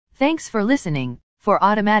Thanks for listening. For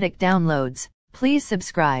automatic downloads, please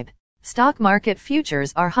subscribe. Stock market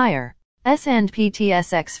futures are higher. S&P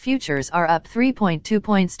TSX futures are up 3.2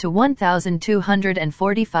 points to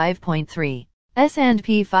 1,245.3.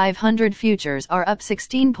 S&P 500 futures are up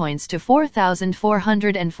 16 points to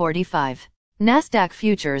 4,445. Nasdaq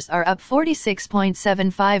futures are up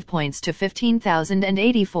 46.75 points to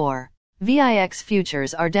 15,084. VIX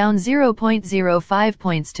futures are down 0.05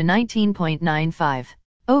 points to 19.95.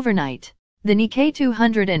 Overnight, the Nikkei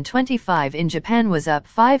 225 in Japan was up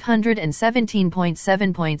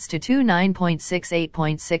 517.7 points to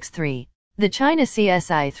 29.68.63. The China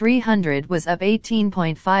CSI 300 was up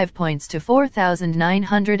 18.5 points to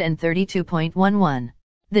 4,932.11.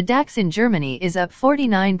 The DAX in Germany is up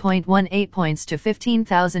 49.18 points to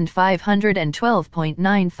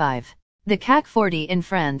 15,512.95. The CAC 40 in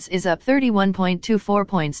France is up 31.24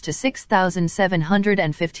 points to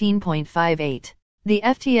 6,715.58. The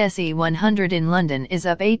FTSE 100 in London is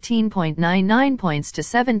up 18.99 points to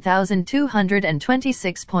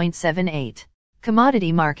 7,226.78.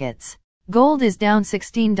 Commodity markets. Gold is down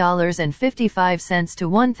 $16.55 to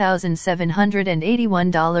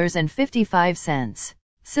 $1,781.55.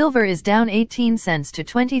 Silver is down 18 cents to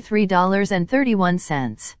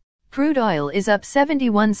 $23.31. Crude oil is up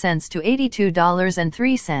 71 cents to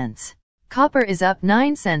 $82.03. Copper is up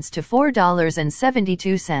 9 cents to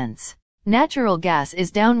 $4.72. Natural gas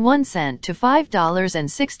is down 1 cent to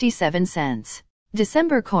 $5.67.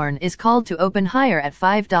 December corn is called to open higher at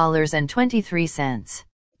 $5.23.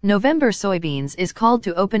 November soybeans is called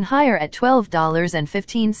to open higher at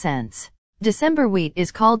 $12.15. December wheat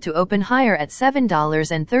is called to open higher at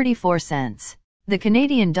 $7.34. The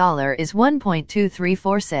Canadian dollar is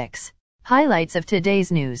 1.2346. Highlights of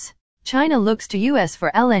today's news. China looks to US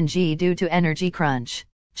for LNG due to energy crunch.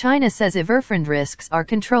 China says Everfund risks are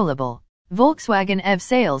controllable. Volkswagen EV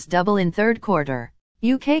sales double in third quarter.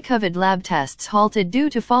 UK COVID lab tests halted due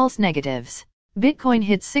to false negatives. Bitcoin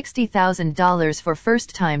hits $60,000 for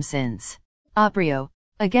first time since Aprio.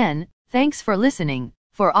 Again, thanks for listening.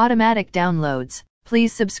 For automatic downloads,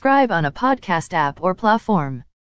 please subscribe on a podcast app or platform.